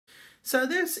So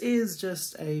this is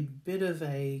just a bit of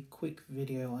a quick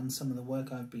video on some of the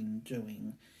work I've been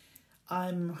doing.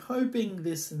 I'm hoping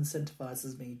this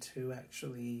incentivizes me to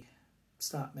actually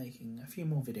start making a few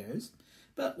more videos,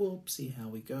 but we'll see how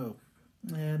we go.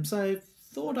 So I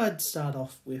thought I'd start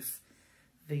off with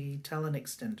the Talon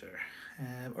extender,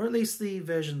 or at least the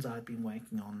versions I've been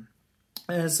working on.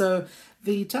 So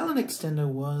the Talon extender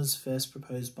was first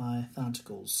proposed by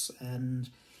Thanhtacles, and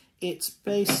it's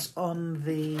based on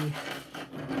the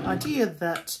idea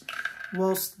that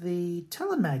whilst the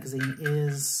Talon magazine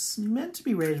is meant to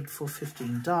be rated for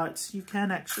 15 darts, you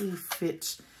can actually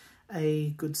fit a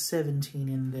good 17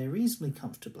 in there reasonably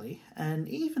comfortably, and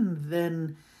even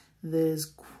then there's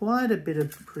quite a bit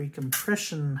of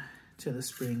pre-compression to the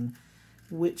spring,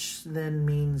 which then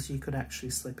means you could actually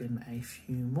slip in a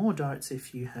few more darts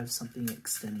if you have something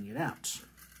extending it out.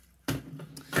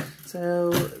 So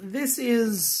this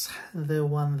is the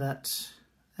one that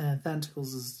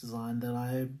Thanhtacles has designed that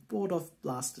I bought off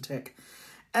Blastertech,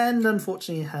 and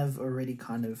unfortunately have already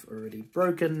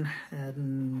broken,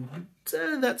 and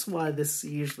so that's why this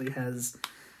usually has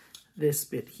this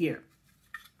bit here.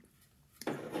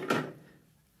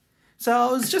 So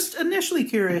I was just initially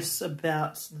curious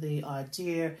about the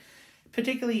idea,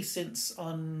 particularly since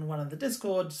on one of the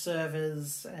Discord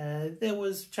servers there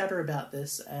was chatter about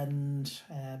this and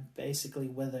basically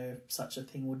whether such a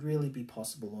thing would really be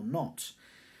possible or not.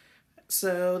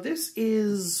 So this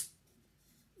is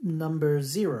number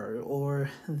 0, or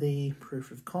the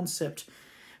proof of concept,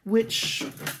 which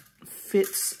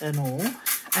fits and all,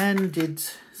 and did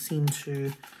seem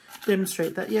to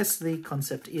demonstrate that yes, the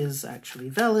concept is actually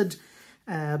valid,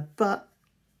 but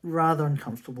rather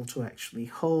uncomfortable to actually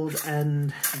hold,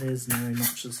 and there's no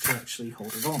notches to actually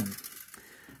hold it on.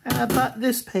 But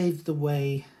this paved the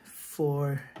way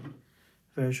for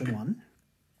version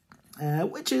 1,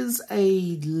 which is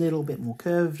a little bit more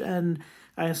curved, and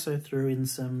I also threw in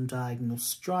some diagonal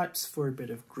stripes for a bit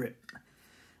of grip.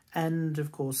 And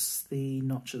of course the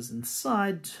notches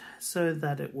inside so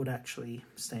that it would actually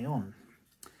stay on.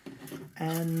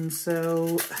 And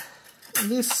so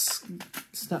this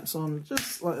snaps on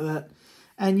just like that,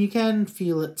 and you can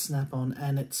feel it snap on,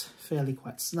 and it's fairly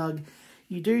quite snug.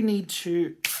 You do need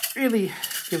to really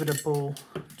give it a pull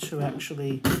to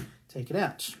actually take it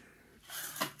out.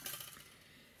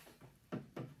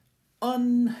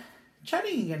 On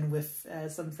chatting again with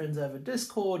some friends over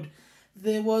Discord,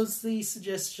 there was the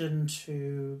suggestion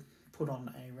to put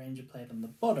on a Ranger plate on the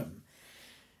bottom.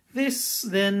 This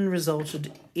then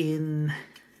resulted in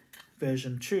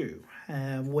version 2,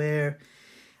 where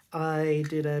I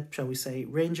did a, shall we say,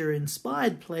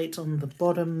 Ranger-inspired plate on the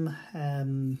bottom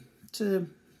to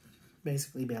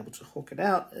basically be able to hook it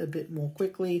out a bit more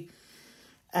quickly.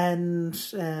 And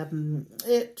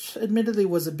it admittedly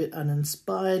was a bit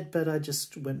uninspired, but I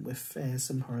just went with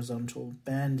some horizontal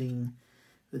banding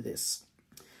with this.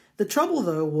 The trouble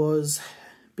though was,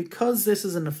 because this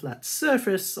isn't a flat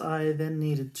surface, I then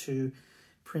needed to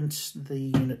print the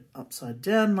unit upside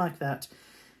down like that,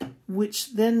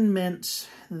 which then meant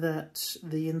that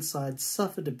the inside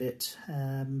suffered a bit,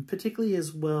 particularly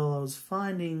as well I was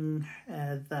finding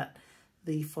that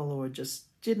the follower just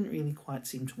didn't really quite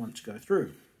seem to want to go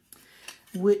through,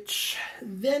 which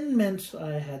then meant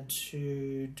I had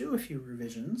to do a few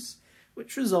revisions,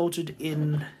 which resulted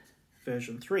in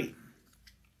version 3.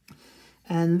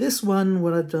 And this one,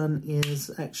 what I've done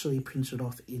is actually printed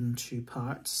off in 2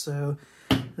 parts. So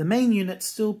the main unit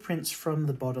still prints from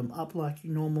the bottom up like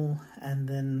normal, and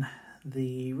then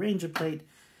the Ranger plate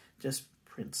just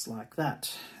prints like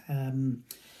that.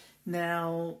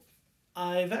 Now,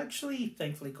 I've actually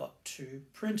thankfully got 2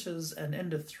 printers, an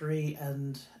Ender 3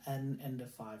 and an Ender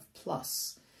 5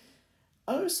 Plus.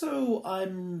 Also,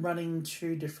 I'm running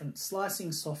 2 different slicing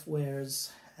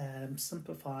softwares,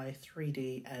 Simplify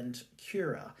 3D and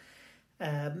Cura,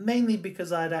 mainly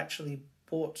because I'd actually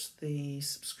bought the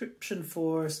subscription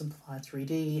for Simplify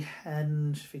 3D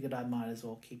and figured I might as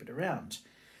well keep it around.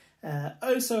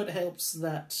 Also, it helps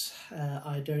that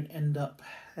I don't end up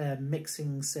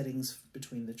mixing settings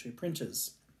between the 2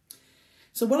 printers.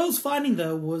 So what I was finding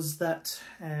though was that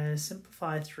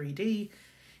Simplify 3D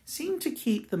seemed to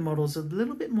keep the models a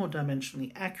little bit more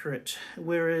dimensionally accurate,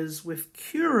 whereas with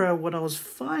Cura what I was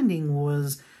finding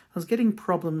was I was getting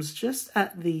problems just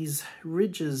at these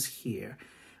ridges here,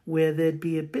 where there'd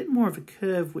be a bit more of a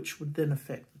curve which would then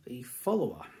affect the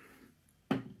follower.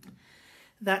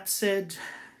 That said,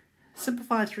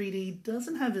 Simplify 3D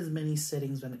doesn't have as many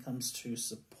settings when it comes to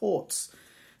supports,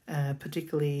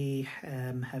 particularly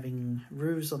having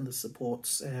roofs on the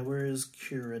supports, whereas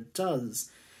Cura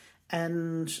does.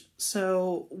 And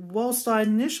so whilst I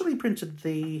initially printed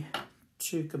the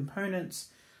two components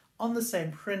on the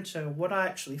same printer, what I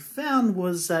actually found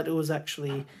was that it was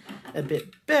actually a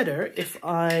bit better if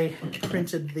I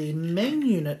printed the main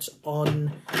unit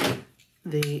on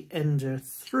the Ender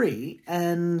 3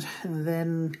 and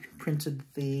then printed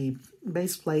the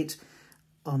base plate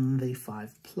on the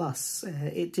 5 Plus.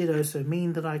 It did also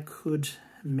mean that I could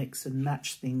mix and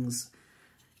match things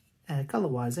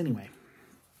color-wise anyway.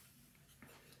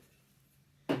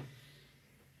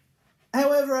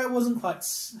 However, I wasn't quite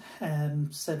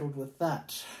settled with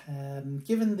that.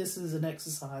 Given this is an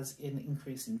exercise in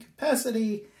increasing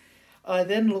capacity, I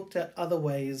then looked at other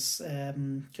ways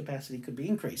capacity could be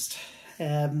increased.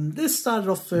 This started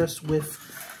off first with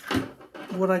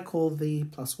what I call the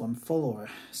 +1 follower.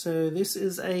 So this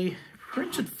is a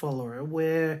printed follower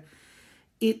where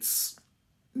it's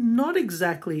not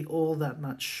exactly all that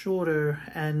much shorter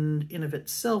and in of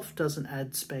itself doesn't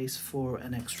add space for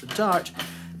an extra dart.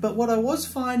 But what I was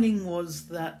finding was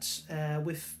that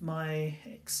with my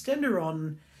extender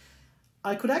on,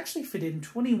 I could actually fit in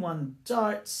 21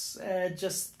 darts,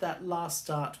 just that last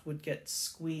dart would get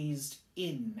squeezed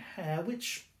in,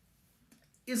 which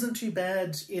isn't too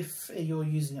bad if you're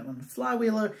using it on a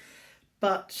flywheeler,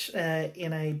 but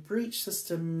in a breech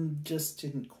system just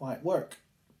didn't quite work.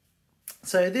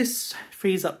 So this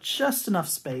frees up just enough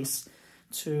space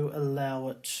to allow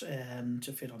it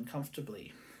to fit on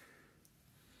comfortably.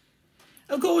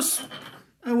 Of course,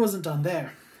 I wasn't done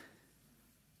there.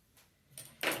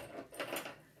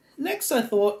 Next, I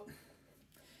thought,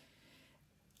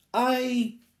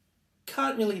 I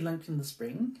can't really lengthen the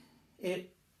spring.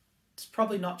 It's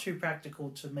probably not too practical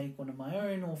to make one of my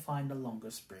own or find a longer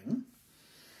spring.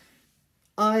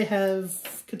 I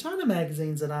have katana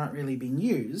magazines that aren't really being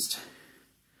used.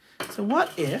 So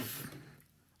what if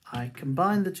I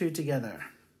combine the two together?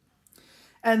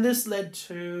 And this led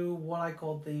to what I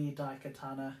called the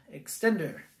Daikatana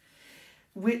extender,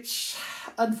 which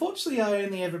unfortunately I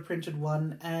only ever printed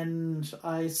one, and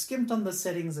I skimped on the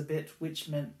settings a bit, which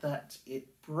meant that it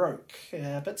broke.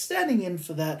 But standing in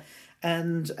for that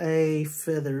and a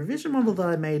further revision model that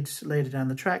I made later down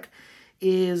the track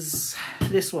is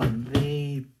this one,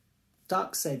 the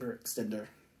Darksaber extender.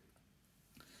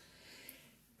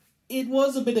 It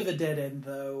was a bit of a dead end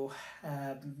though.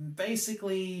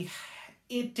 Basically,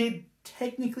 it did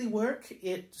technically work.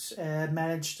 It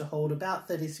managed to hold about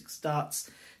 36 darts,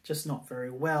 just not very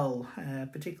well.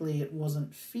 Particularly it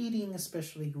wasn't feeding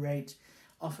especially great.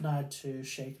 Often I had to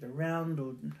shake it around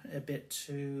or a bit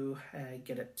to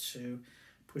get it to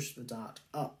push the dart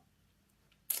up.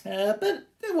 But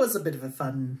it was a bit of a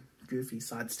fun, goofy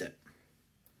sidestep.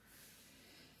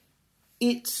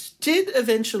 It did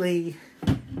eventually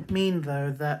mean,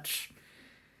 though, that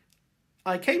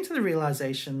I came to the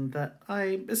realization that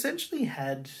I essentially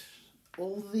had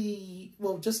all the,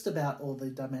 well, just about all the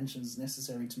dimensions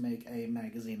necessary to make a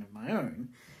magazine of my own,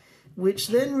 which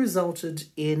then resulted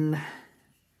in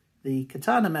the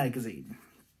Katana magazine.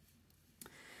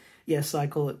 Yes, I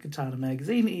call it Katana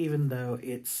magazine, even though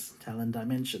it's Talon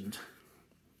dimensioned.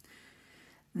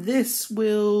 This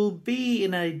will be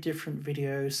in a different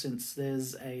video since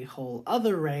there's a whole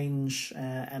other range,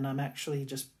 and I'm actually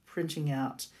just printing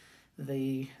out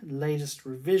the latest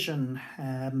revision.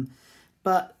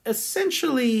 But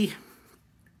essentially,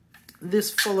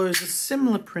 this follows a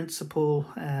similar principle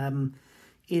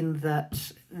in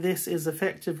that this is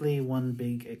effectively one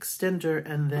big extender,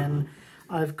 and then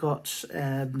I've got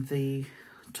the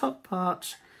top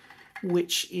part,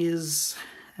 which is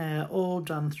all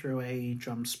done through a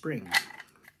drum spring.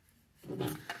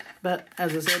 But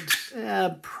as I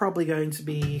said, probably going to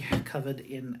be covered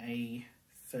in a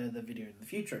further video in the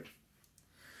future.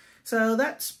 So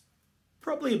that's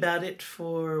probably about it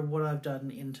for what I've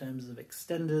done in terms of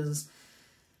extenders.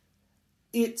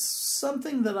 It's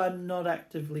something that I'm not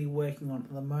actively working on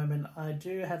at the moment. I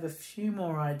do have a few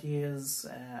more ideas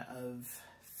of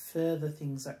further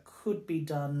things that could be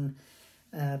done.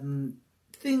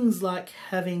 Things like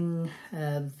having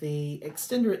the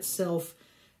extender itself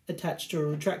attached to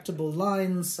a retractable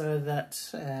line so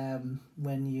that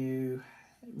when you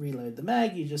reload the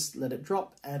mag, you just let it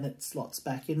drop and it slots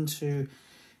back into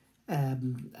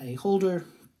a holder.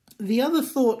 The other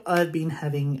thought I've been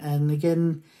having, and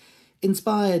again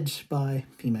inspired by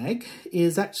PMag,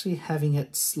 is actually having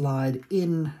it slide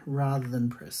in rather than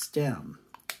press down.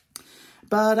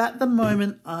 But at the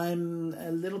moment, I'm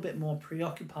a little bit more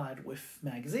preoccupied with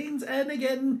magazines, and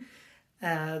again,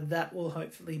 that will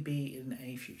hopefully be in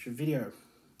a future video.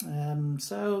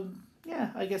 So,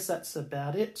 yeah, I guess that's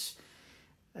about it.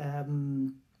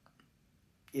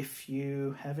 If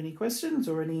you have any questions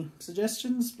or any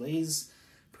suggestions, please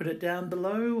put put it down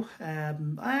below. I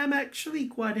am actually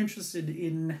quite interested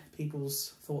in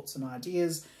people's thoughts and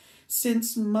ideas,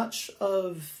 since much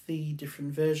of the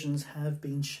different versions have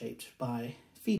been shaped by